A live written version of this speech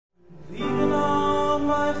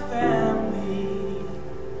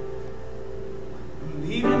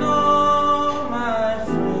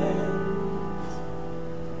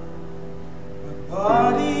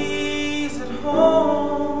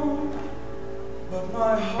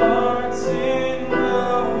My heart's in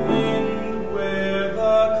the wind where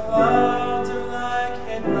the clouds are like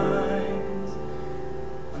headlines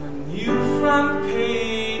on a new front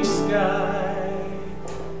page sky.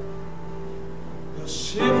 They'll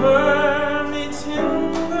shiver me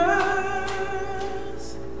timbers.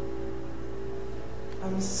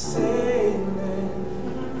 I'm sailing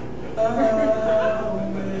away.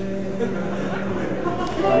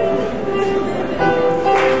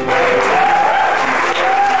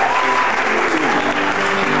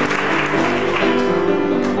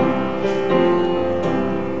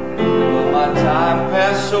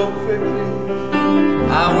 So quickly,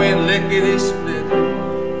 I went lickety-split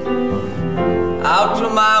out to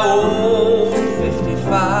my old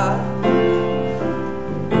 55.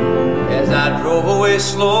 As I drove away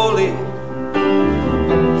slowly,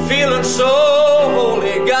 feeling so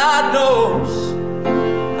holy, God knows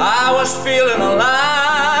I was feeling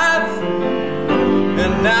alive.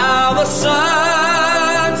 And now the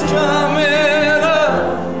sun's coming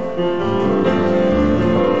up,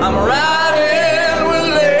 I'm riding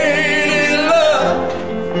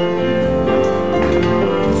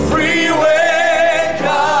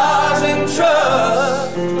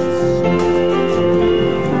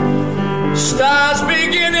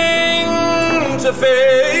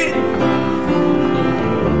fade,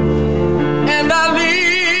 and I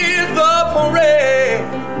lead the parade.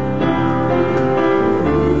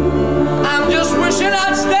 I'm just wishing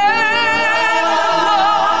I'd stay longer.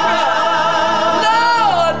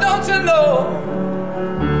 Lord, don't you know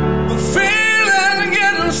the feeling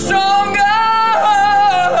getting stronger?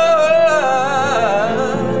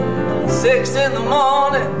 6 in the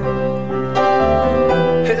morning,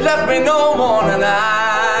 it left me no warning.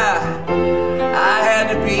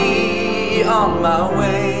 On my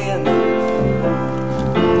way, and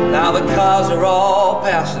now the cars are all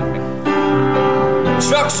passing me,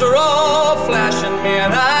 trucks are all flashing me,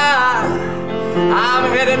 and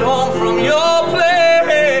I'm headed home from your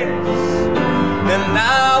place. And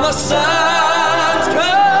now the sun's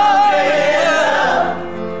coming up,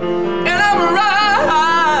 and I'm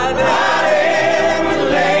riding with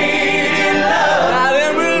lady love,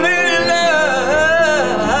 riding with lady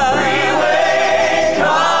love. Freeway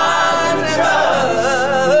cars,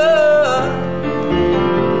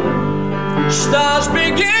 stars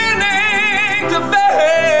beginning to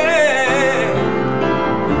fade.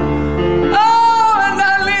 Oh, and I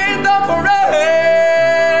lead the parade.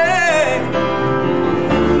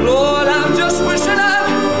 Lord, I'm just wishing I'd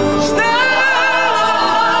stay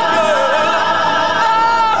longer.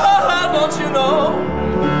 Oh, don't you know,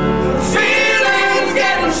 the feeling's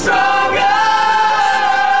getting stronger.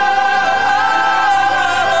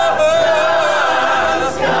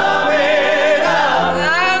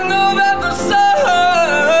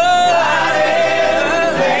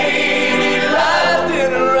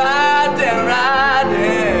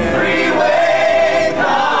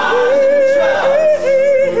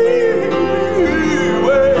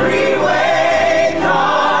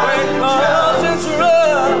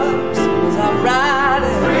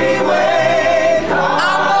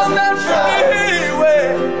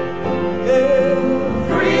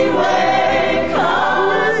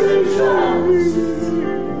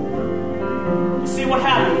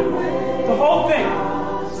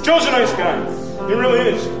 It really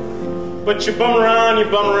is. But you bum around,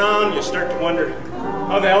 you start to wonder,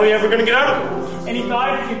 how the hell are you ever going to get out of it? And he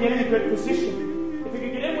thought he could get in a good position.